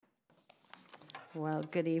Well,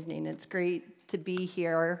 good evening. It's great to be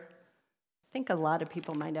here. I think a lot of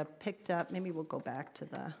people might have picked up. Maybe we'll go back to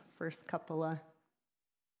the first couple of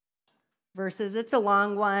verses. It's a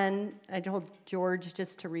long one. I told George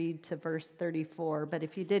just to read to verse 34, but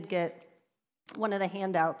if you did get one of the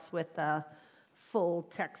handouts with the full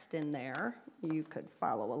text in there, you could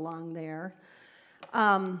follow along there.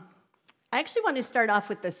 I actually want to start off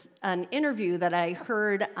with an interview that I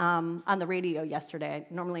heard on the radio yesterday.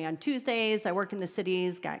 Normally on Tuesdays, I work in the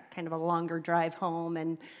cities, got kind of a longer drive home,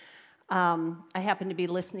 and I happened to be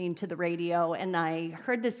listening to the radio, and I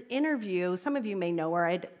heard this interview. Some of you may know her.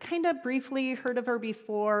 I'd kind of briefly heard of her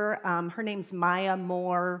before. Her name's Maya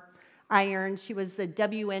Moore Irons. She was the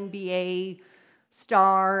WNBA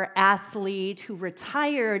star athlete who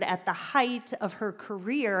retired at the height of her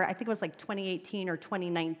career, I think it was like 2018 or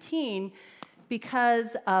 2019,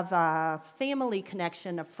 because of a family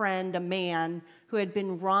connection, a friend, a man who had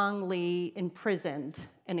been wrongly imprisoned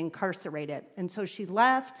and incarcerated. And so she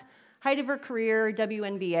left, height of her career,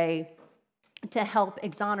 WNBA, to help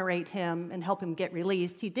exonerate him and help him get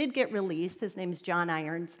released. He did get released. His name's John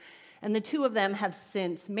Irons. And the two of them have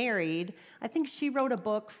since married. I think she wrote a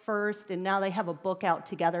book first, and now they have a book out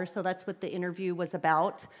together, so that's what the interview was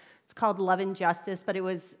about. It's called Love and Justice, but it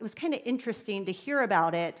was kind of interesting to hear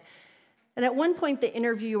about it. And at one point, the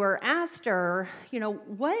interviewer asked her,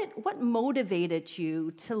 what motivated you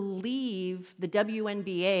to leave the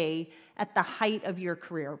WNBA at the height of your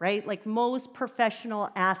career, right? Like most professional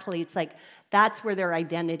athletes, like that's where their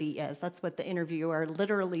identity is. That's what the interviewer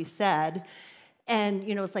literally said. And,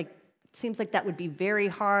 it's like, seems like that would be very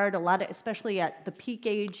hard. Especially at the peak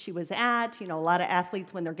age she was at, a lot of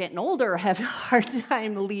athletes when they're getting older have a hard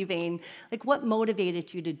time leaving. Like, what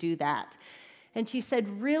motivated you to do that? And she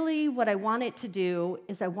said, really, what I wanted to do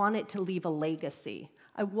is I wanted to leave a legacy.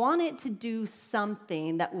 I wanted to do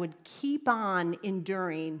something that would keep on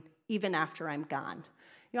enduring even after I'm gone.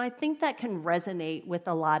 I think that can resonate with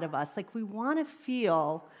a lot of us. Like, we want to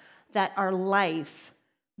feel that our life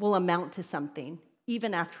will amount to something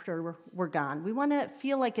even after we're gone. We want to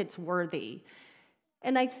feel like it's worthy.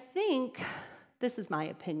 And I think, this is my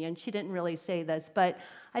opinion, she didn't really say this, but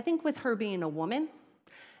I think with her being a woman,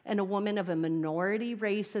 and a woman of a minority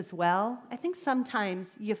race as well, I think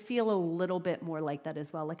sometimes you feel a little bit more like that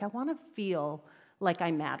as well. Like, I want to feel like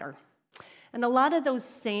I matter. And a lot of those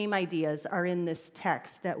same ideas are in this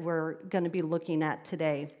text that we're going to be looking at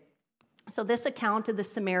today. So this account of the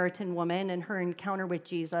Samaritan woman and her encounter with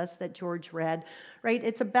Jesus that George read, right?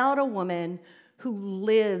 It's about a woman who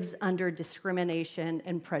lives under discrimination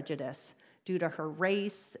and prejudice due to her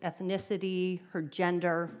race, ethnicity, her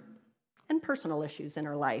gender, and personal issues in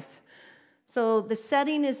her life. So the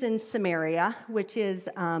setting is in Samaria, which is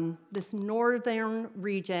this northern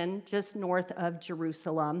region just north of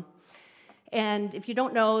Jerusalem. And if you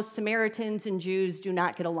don't know, Samaritans and Jews do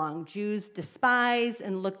not get along. Jews despise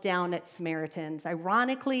and look down at Samaritans.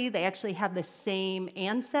 Ironically, they actually have the same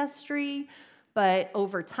ancestry, but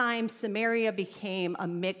over time, Samaria became a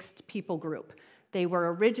mixed people group. They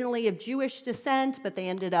were originally of Jewish descent, but they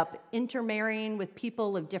ended up intermarrying with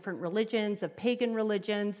people of different religions, of pagan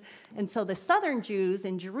religions. And so the southern Jews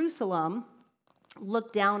in Jerusalem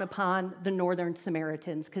looked down upon the northern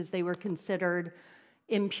Samaritans because they were considered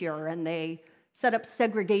impure, and they set up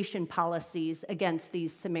segregation policies against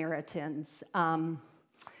these Samaritans. A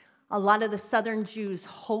lot of the southern Jews'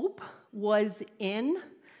 hope was in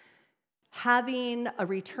having a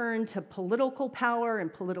return to political power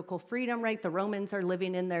and political freedom, right? The Romans are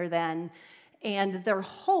living in there then. And their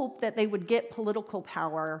hope that they would get political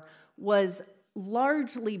power was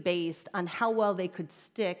largely based on how well they could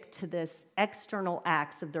stick to this external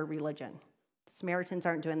acts of their religion. Samaritans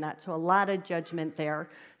aren't doing that, so a lot of judgment there.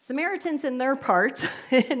 Samaritans, in their part,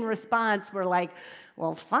 in response, were like,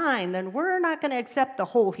 well, fine, then we're not going to accept the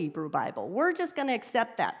whole Hebrew Bible. We're just going to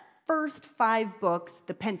accept that first 5 books,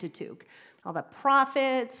 the Pentateuch. All the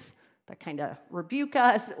prophets that kind of rebuke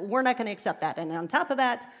us, we're not going to accept that. And on top of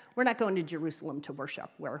that, we're not going to Jerusalem to worship,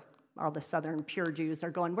 where all the southern pure Jews are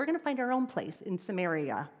going. We're going to find our own place in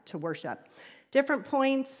Samaria to worship. Different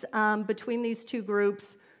points between these two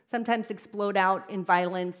groups sometimes explode out in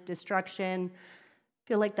violence, destruction. I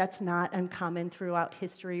feel like that's not uncommon throughout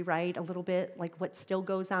history, right? A little bit like what still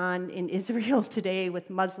goes on in Israel today with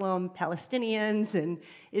Muslim Palestinians, and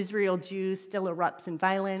Israel Jews still erupts in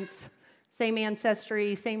violence. Same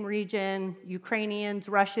ancestry, same region, Ukrainians,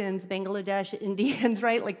 Russians, Bangladesh, Indians,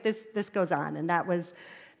 right? Like this goes on, and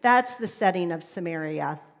that's the setting of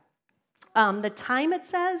Samaria. The time, it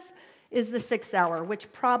says, is the 6th hour,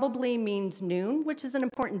 which probably means noon, which is an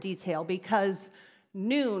important detail because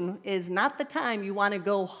noon is not the time you want to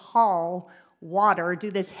go haul water,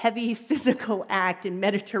 do this heavy physical act in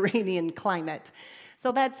Mediterranean climate.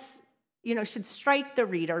 So that's, should strike the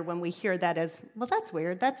reader when we hear that as, well, that's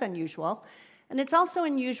weird, that's unusual. And it's also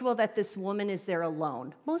unusual that this woman is there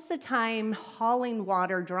alone. Most of the time, hauling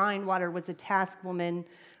water, drawing water was a task women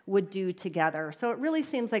would do together. So it really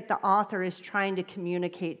seems like the author is trying to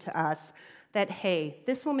communicate to us that, hey,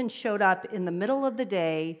 this woman showed up in the middle of the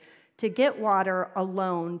day to get water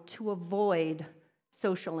alone to avoid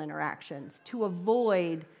social interactions, to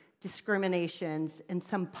avoid discriminations and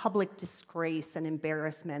some public disgrace and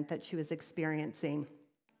embarrassment that she was experiencing.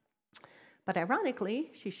 But ironically,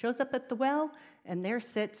 she shows up at the well, and there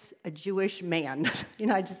sits a Jewish man.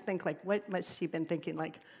 I just think, what must she have been thinking?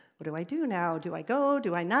 What do I do now? Do I go?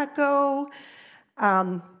 Do I not go?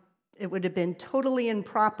 It would have been totally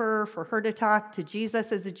improper for her to talk to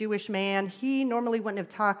Jesus as a Jewish man. He normally wouldn't have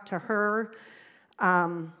talked to her.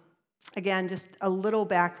 Again, just a little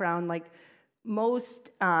background,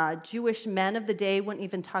 most Jewish men of the day wouldn't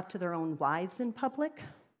even talk to their own wives in public,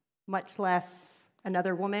 much less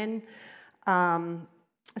another woman.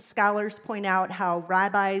 Scholars point out how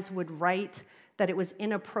rabbis would write that it was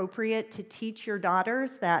inappropriate to teach your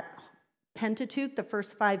daughters that Pentateuch, the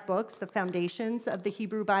first 5 books, the foundations of the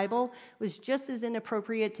Hebrew Bible, was just as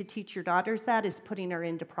inappropriate to teach your daughters that as putting her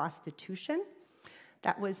into prostitution.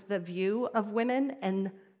 That was the view of women, and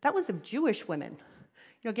that was of Jewish women.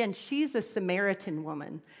 Again, she's a Samaritan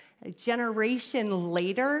woman. A generation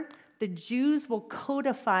later, the Jews will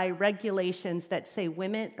codify regulations that say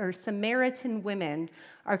women or Samaritan women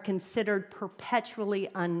are considered perpetually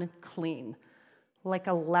unclean, like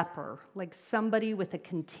a leper, like somebody with a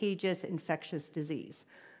contagious infectious disease.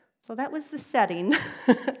 So that was the setting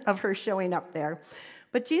of her showing up there.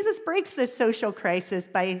 But Jesus breaks this social crisis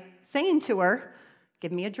by saying to her,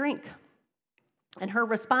 "Give me a drink." And her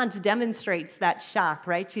response demonstrates that shock,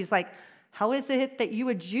 right? She's like, "How is it that you,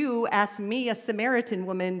 a Jew, ask me, a Samaritan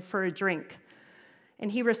woman, for a drink?"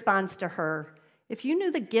 And he responds to her, "If you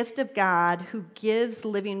knew the gift of God who gives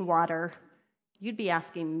living water, you'd be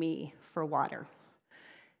asking me for water."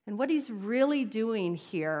 And what he's really doing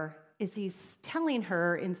here is he's telling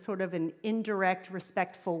her in sort of an indirect,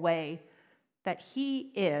 respectful way that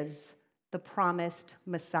he is the promised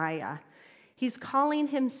Messiah. He's calling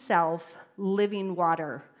himself living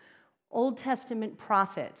water. Old Testament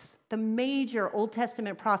prophets, the major Old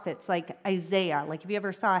Testament prophets like Isaiah, if you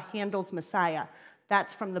ever saw Handel's Messiah,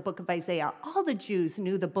 that's from the book of Isaiah. All the Jews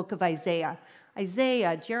knew the book of Isaiah.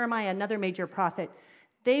 Isaiah, Jeremiah, another major prophet,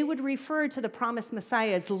 they would refer to the promised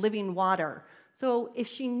Messiah as living water. So if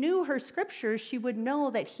she knew her scriptures, she would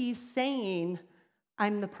know that he's saying,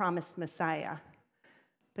 "I'm the promised Messiah."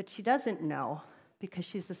 But she doesn't know because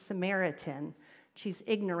she's a Samaritan. She's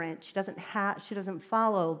ignorant. She doesn't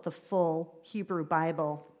follow the full Hebrew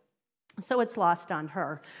Bible. So it's lost on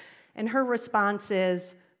her. And her response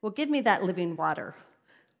is, "Well, give me that living water,"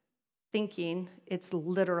 thinking it's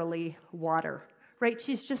literally water. Right?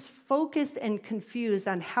 She's just focused and confused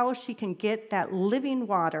on how she can get that living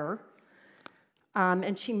water,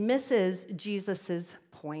 and she misses Jesus's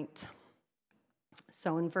point.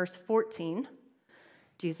 So in verse 14,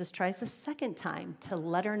 Jesus tries a second time to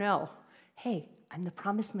let her know, "Hey, I'm the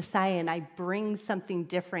promised Messiah, and I bring something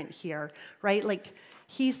different here," right?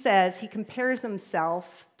 He compares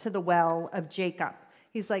himself to the well of Jacob.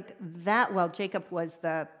 He's like, that well, Jacob was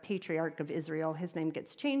the patriarch of Israel. His name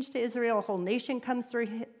gets changed to Israel. A whole nation comes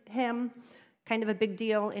through him. Kind of a big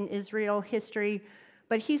deal in Israel history.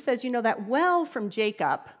 But he says, that well from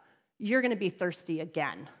Jacob, you're going to be thirsty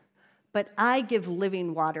again. But I give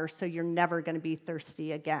living water, so you're never going to be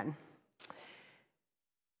thirsty again.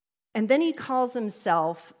 And then he calls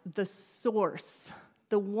himself the source,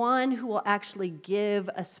 the one who will actually give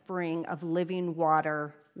a spring of living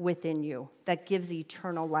water within you that gives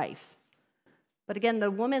eternal life. But again, the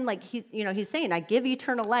woman, he's saying, "I give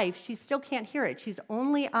eternal life," she still can't hear it. She's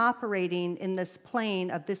only operating in this plane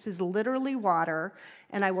of this is literally water,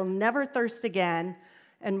 and I will never thirst again,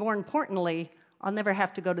 and more importantly, I'll never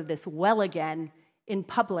have to go to this well again in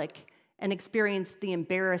public and experience the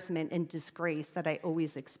embarrassment and disgrace that I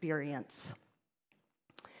always experience.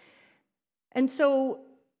 And so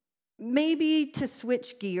maybe to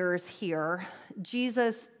switch gears here,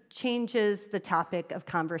 Jesus changes the topic of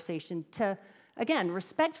conversation to, again,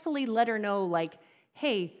 respectfully let her know,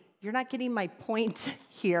 "Hey, you're not getting my point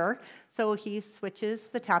here." So he switches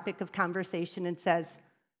the topic of conversation and says,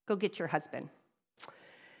 "Go get your husband."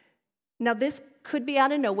 Now, this could be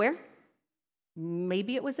out of nowhere.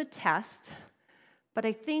 Maybe it was a test. But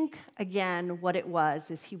I think, again, what it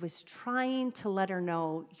was is he was trying to let her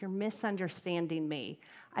know, you're misunderstanding me.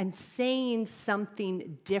 I'm saying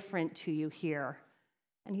something different to you here.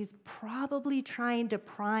 And he's probably trying to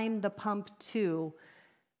prime the pump too,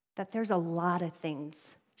 that there's a lot of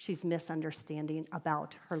things she's misunderstanding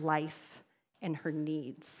about her life and her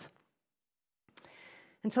needs.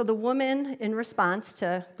 And so the woman, in response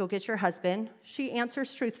to go get your husband, she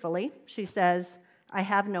answers truthfully. She says, I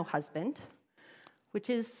have no husband, which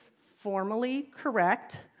is formally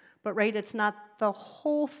correct, but right, it's not the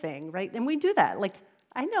whole thing, right? And we do that. Like,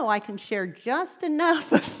 I know I can share just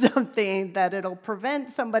enough of something that it'll prevent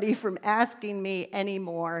somebody from asking me any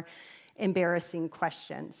more embarrassing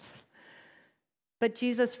questions. But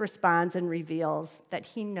Jesus responds and reveals that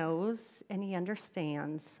he knows and he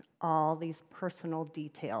understands all these personal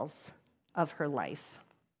details of her life.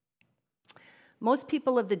 Most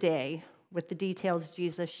people of the day, with the details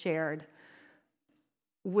Jesus shared,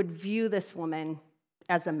 would view this woman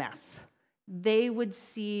as a mess. They would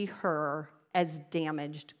see her as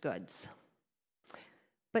damaged goods.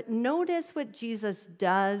 But notice what Jesus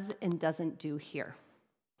does and doesn't do here.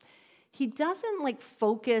 He doesn't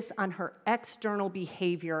focus on her external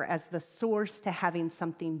behavior as the source to having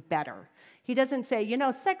something better. He doesn't say,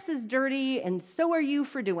 sex is dirty and so are you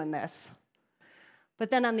for doing this.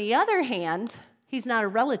 But then on the other hand, he's not a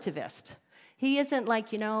relativist. He isn't like,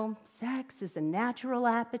 sex is a natural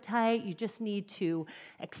appetite. You just need to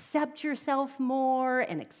accept yourself more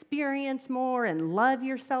and experience more and love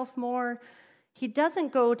yourself more. He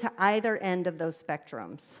doesn't go to either end of those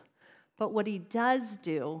spectrums. But what he does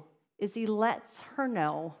do is he lets her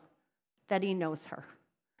know that he knows her,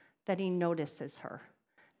 that he notices her,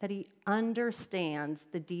 that he understands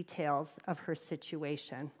the details of her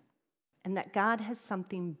situation, and that God has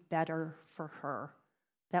something better for her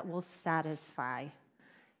that will satisfy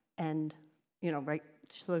and, right,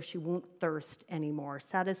 so she won't thirst anymore,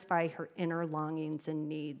 satisfy her inner longings and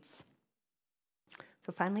needs.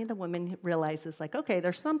 So finally the woman realizes, okay,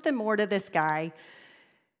 there's something more to this guy.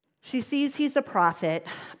 She sees he's a prophet,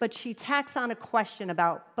 but she tacks on a question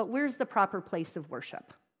about, but where's the proper place of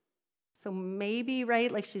worship? So maybe,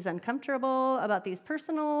 right, she's uncomfortable about these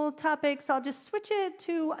personal topics. I'll just switch it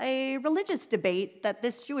to a religious debate that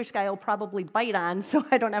this Jewish guy will probably bite on, so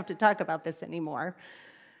I don't have to talk about this anymore.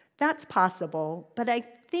 That's possible, but I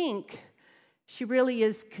think she really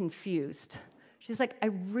is confused. She's like, I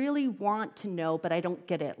really want to know, but I don't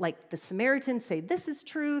get it. The Samaritans say this is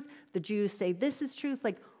truth, the Jews say this is truth.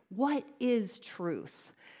 What is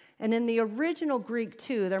truth? And in the original Greek,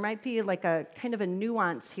 too, there might be a kind of a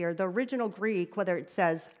nuance here. The original Greek, whether it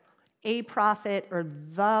says a prophet or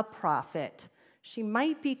the prophet, she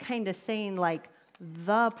might be kind of saying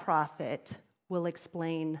the prophet will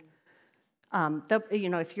explain,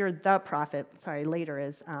 if you're the prophet, later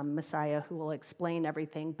is Messiah who will explain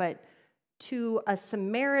everything. But to a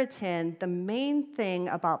Samaritan, the main thing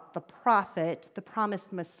about the prophet, the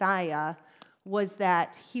promised Messiah, was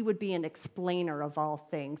that he would be an explainer of all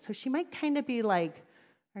things. So she might kind of be like,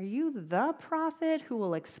 are you the prophet who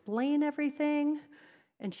will explain everything?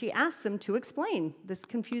 And she asks him to explain this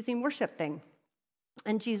confusing worship thing.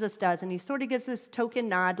 And Jesus does, and he sort of gives this token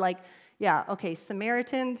nod yeah, okay,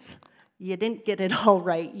 Samaritans, you didn't get it all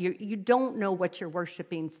right. You don't know what you're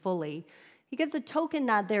worshiping fully. He gives a token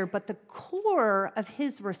nod there, but the core of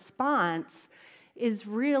his response is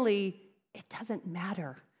really, it doesn't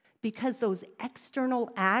matter. Because those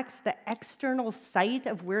external acts, the external sight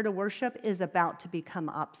of where to worship is about to become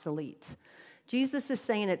obsolete. Jesus is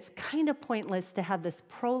saying it's kind of pointless to have this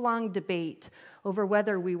prolonged debate over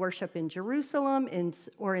whether we worship in Jerusalem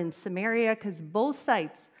or in Samaria, because both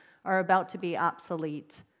sites are about to be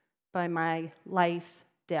obsolete by my life,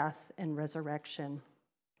 death, and resurrection.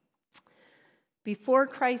 Before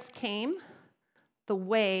Christ came, the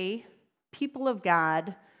way people of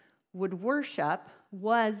God would worship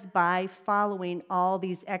was by following all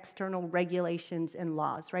these external regulations and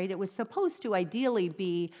laws, right? It was supposed to ideally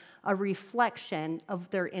be a reflection of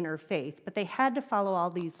their inner faith, but they had to follow all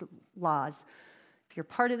these laws. If you're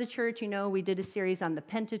part of the church, we did a series on the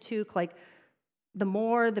Pentateuch, the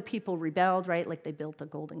more the people rebelled, right? They built a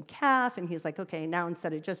golden calf, and he's like, okay, now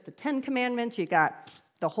instead of just the 10 commandments, you got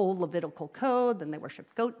the whole Levitical code, then they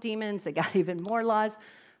worshiped goat demons, they got even more laws.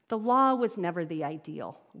 The law was never the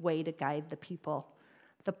ideal way to guide the people.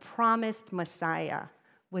 The promised Messiah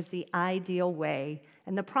was the ideal way,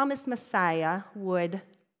 and the promised Messiah would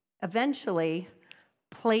eventually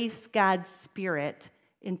place God's Spirit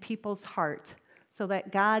in people's heart so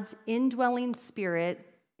that God's indwelling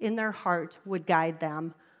Spirit in their heart would guide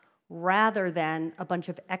them rather than a bunch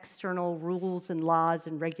of external rules and laws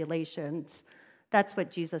and regulations That's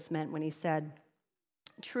what Jesus meant when he said,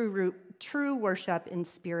 true worship in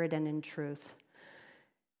spirit and in truth.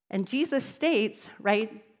 And Jesus states,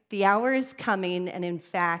 right, the hour is coming and in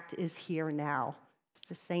fact is here now. It's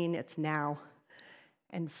just saying it's now.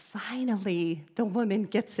 And finally, the woman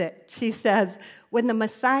gets it. She says, when the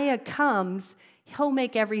Messiah comes, he'll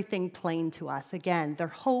make everything plain to us. Again, their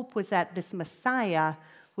hope was that this Messiah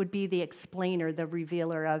would be the explainer, the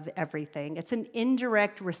revealer of everything. It's an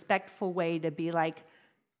indirect, respectful way to be like,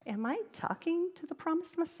 am I talking to the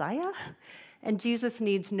promised Messiah? And Jesus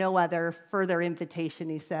needs no other further invitation.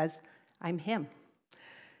 He says, I'm him.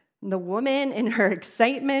 And the woman, in her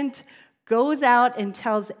excitement, goes out and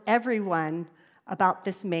tells everyone about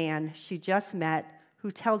this man she just met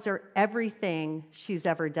who tells her everything she's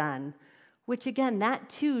ever done, which again, that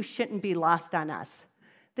too shouldn't be lost on us.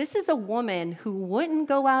 This is a woman who wouldn't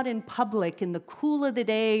go out in public in the cool of the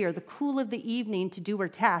day or the cool of the evening to do her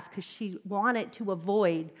task because she wanted to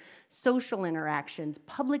avoid social interactions,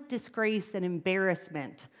 public disgrace, and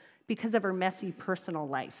embarrassment because of her messy personal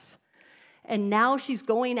life. And now she's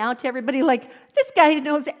going out to everybody like, this guy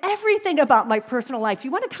knows everything about my personal life.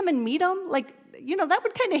 You want to come and meet him? Like, that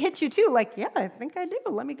would kind of hit you too. Like, yeah, I think I do.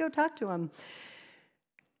 Let me go talk to him.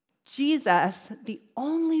 Jesus, the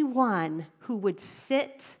only one who would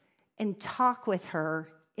sit and talk with her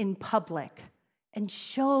in public and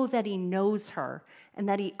show that he knows her and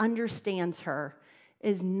that he understands her,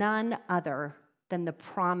 is none other than the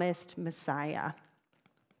promised Messiah.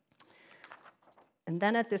 And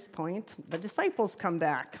then at this point, the disciples come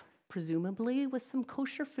back, presumably with some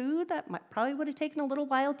kosher food that probably would have taken a little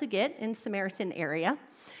while to get in Samaritan area.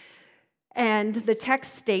 And the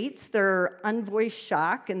text states their unvoiced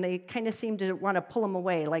shock, and they kind of seem to want to pull him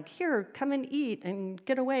away, like, here, come and eat and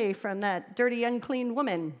get away from that dirty, unclean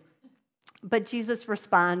woman. But Jesus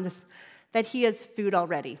responds that he has food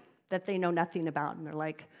already, that they know nothing about. And they're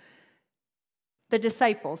like, the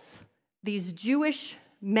disciples, these Jewish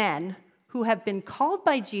men who have been called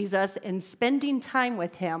by Jesus and spending time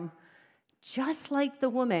with him, just like the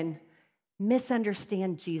woman,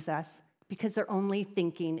 misunderstand Jesus because they're only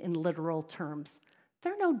thinking in literal terms.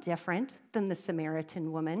 They're no different than the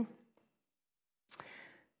Samaritan woman.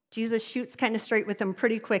 Jesus shoots kind of straight with them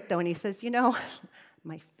pretty quick, though, and he says,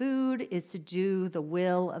 my food is to do the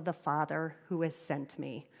will of the Father who has sent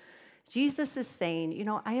me. Jesus is saying,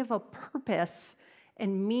 I have a purpose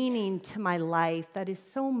and meaning to my life that is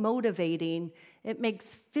so motivating, it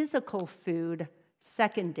makes physical food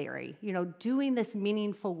secondary. Doing this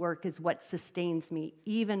meaningful work is what sustains me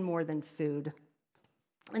even more than food.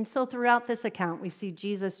 And so throughout this account, we see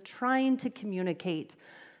Jesus trying to communicate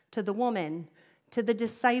to the woman, to the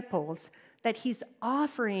disciples, that he's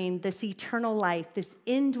offering this eternal life, this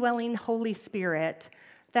indwelling Holy Spirit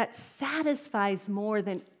that satisfies more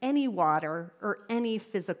than any water or any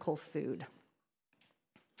physical food.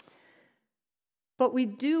 But we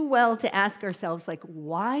do well to ask ourselves,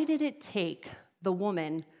 why did it take the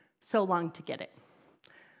woman so long to get it?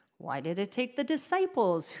 Why did it take the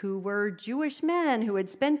disciples, who were Jewish men who had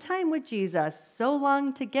spent time with Jesus, so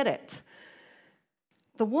long to get it?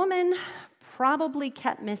 The woman probably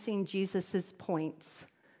kept missing Jesus' points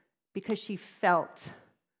because she felt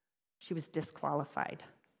she was disqualified.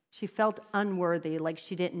 She felt unworthy, like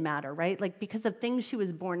she didn't matter, right? Because of things she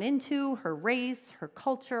was born into, her race, her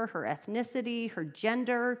culture, her ethnicity, her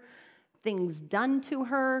gender, things done to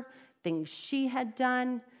her, things she had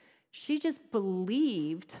done. She just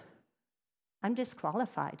believed, I'm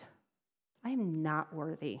disqualified. I am not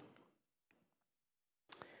worthy.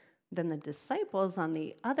 Then the disciples, on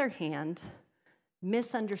the other hand,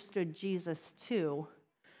 misunderstood Jesus too,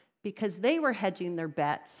 because they were hedging their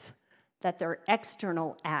bets that their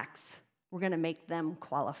external acts were going to make them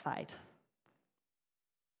qualified.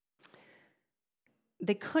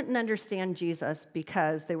 They couldn't understand Jesus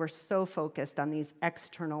because they were so focused on these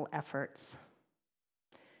external efforts.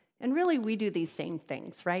 And really, we do these same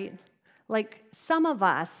things, right? Some of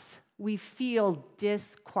us, we feel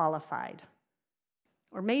disqualified.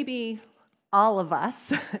 Or maybe all of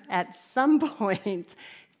us at some point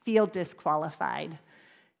feel disqualified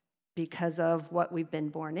because of what we've been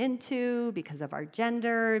born into, because of our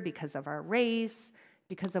gender, because of our race,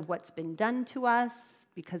 because of what's been done to us,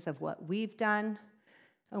 because of what we've done.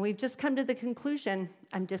 And we've just come to the conclusion,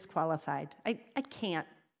 I'm disqualified. I can't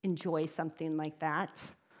enjoy something like that.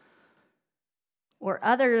 Or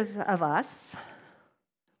others of us,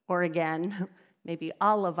 or again, maybe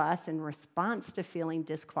all of us, in response to feeling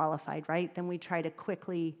disqualified, right? Then we try to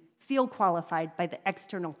quickly feel qualified by the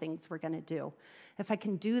external things we're going to do. If I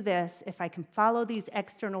can do this, if I can follow these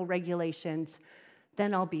external regulations,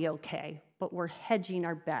 then I'll be okay. But we're hedging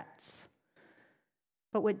our bets.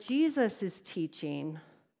 But what Jesus is teaching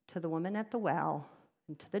to the woman at the well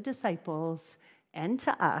and to the disciples and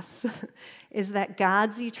to us is that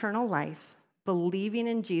God's eternal life, believing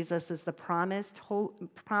in Jesus as the promised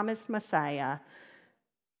Messiah,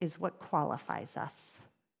 is what qualifies us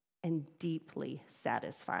and deeply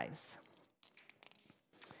satisfies.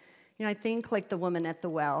 I think like the woman at the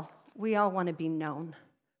well, we all want to be known,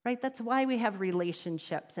 right? That's why we have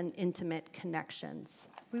relationships and intimate connections.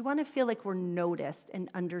 We want to feel like we're noticed and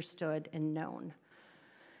understood and known.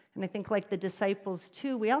 And I think like the disciples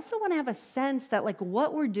too, we also want to have a sense that like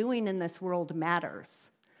what we're doing in this world matters.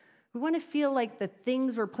 We want to feel like the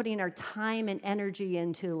things we're putting our time and energy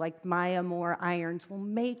into, like Maya Moore Irons, will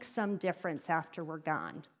make some difference after we're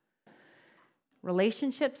gone.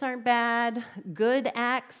 Relationships aren't bad, good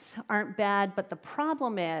acts aren't bad, but the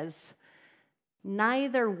problem is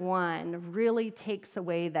neither one really takes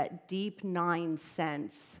away that deep gnawing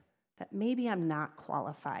sense that maybe I'm not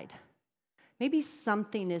qualified. Maybe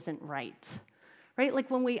something isn't right. Right? Like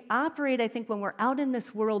when we operate, I think when we're out in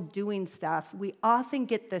this world doing stuff, we often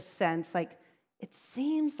get this sense like it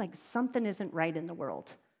seems like something isn't right in the world.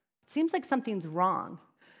 It seems like something's wrong.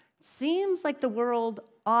 It seems like the world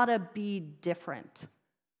ought to be different.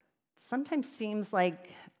 Sometimes seems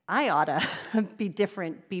like I ought to be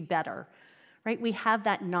different, be better. Right? We have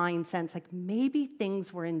that gnawing sense like maybe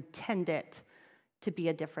things were intended to be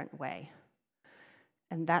a different way.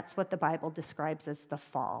 And that's what the Bible describes as the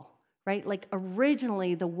fall. Right? Like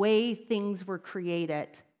originally, the way things were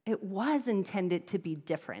created, it was intended to be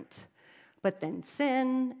different. But then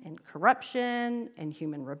sin and corruption and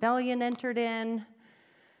human rebellion entered in.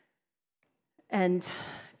 And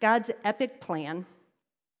God's epic plan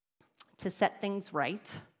to set things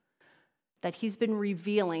right that he's been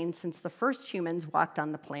revealing since the first humans walked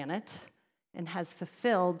on the planet and has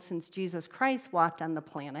fulfilled since Jesus Christ walked on the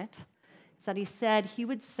planet is that he said he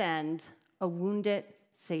would send a wounded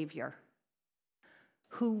Savior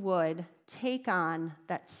who would take on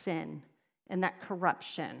that sin and that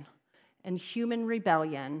corruption and human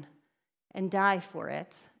rebellion and die for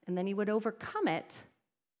it, and then he would overcome it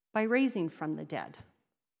by raising from the dead.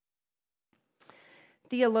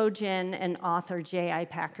 Theologian and author J.I.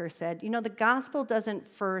 Packer said, the gospel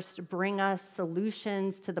doesn't first bring us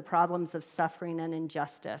solutions to the problems of suffering and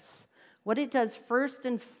injustice. What it does first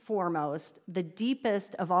and foremost, the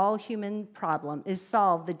deepest of all human problem, is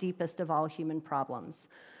solve the deepest of all human problems,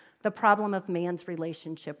 the problem of man's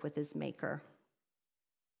relationship with his maker.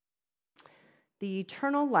 The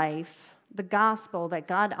eternal life, the gospel that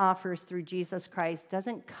God offers through Jesus Christ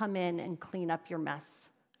doesn't come in and clean up your mess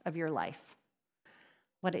of your life.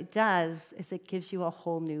 What it does is it gives you a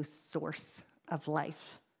whole new source of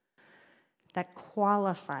life that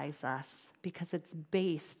qualifies us because it's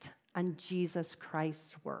based on Jesus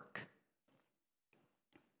Christ's work,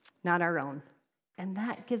 not our own. And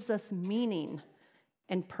that gives us meaning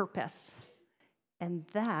and purpose, and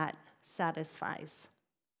that satisfies.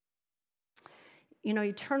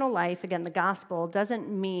 Eternal life, again, the gospel doesn't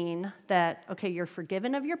mean that, okay, you're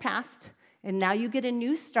forgiven of your past, and now you get a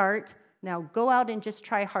new start. Now go out and just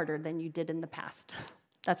try harder than you did in the past.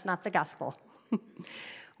 That's not the gospel.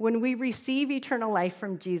 When we receive eternal life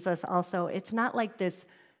from Jesus also, it's not like this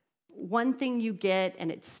one thing you get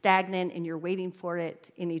and it's stagnant and you're waiting for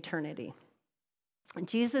it in eternity. And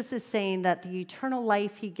Jesus is saying that the eternal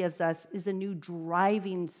life he gives us is a new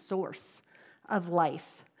driving source of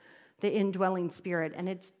life, the indwelling spirit, and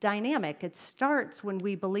it's dynamic. It starts when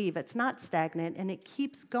we believe. It's not stagnant, and it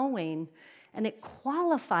keeps going, and it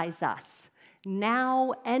qualifies us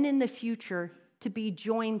now and in the future to be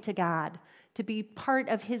joined to God, to be part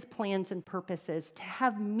of his plans and purposes, to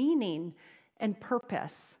have meaning and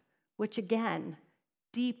purpose, which again,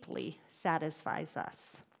 deeply satisfies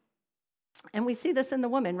us. And we see this in the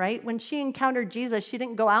woman, right? When she encountered Jesus, she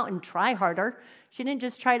didn't go out and try harder. She didn't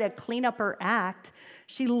just try to clean up her act.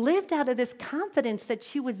 She lived out of this confidence that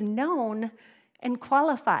she was known and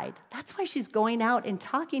qualified. That's why she's going out and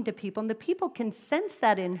talking to people, and the people can sense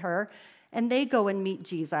that in her, and they go and meet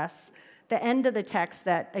Jesus. The end of the text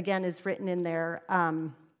that, again, is written in there,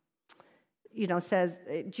 says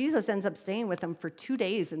Jesus ends up staying with them for 2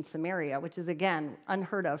 days in Samaria, which is, again,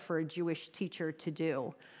 unheard of for a Jewish teacher to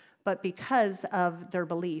do. But because of their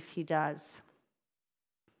belief, he does.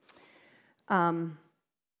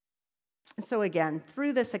 So again,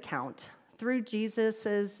 through this account, through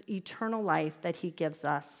Jesus' eternal life that he gives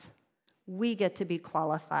us, we get to be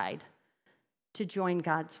qualified to join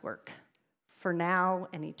God's work for now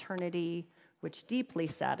and eternity, which deeply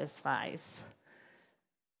satisfies.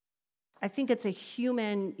 I think it's a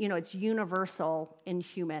human, it's universal in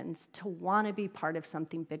humans to want to be part of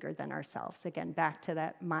something bigger than ourselves. Again, back to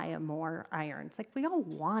that Maya Moore iron. It's like we all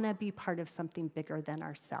want to be part of something bigger than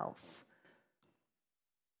ourselves.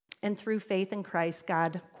 And through faith in Christ,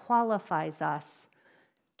 God qualifies us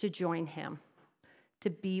to join him,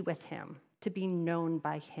 to be with him, to be known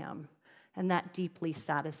by him. And that deeply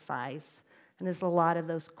satisfies. And there's a lot of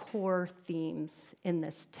those core themes in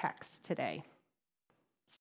this text today.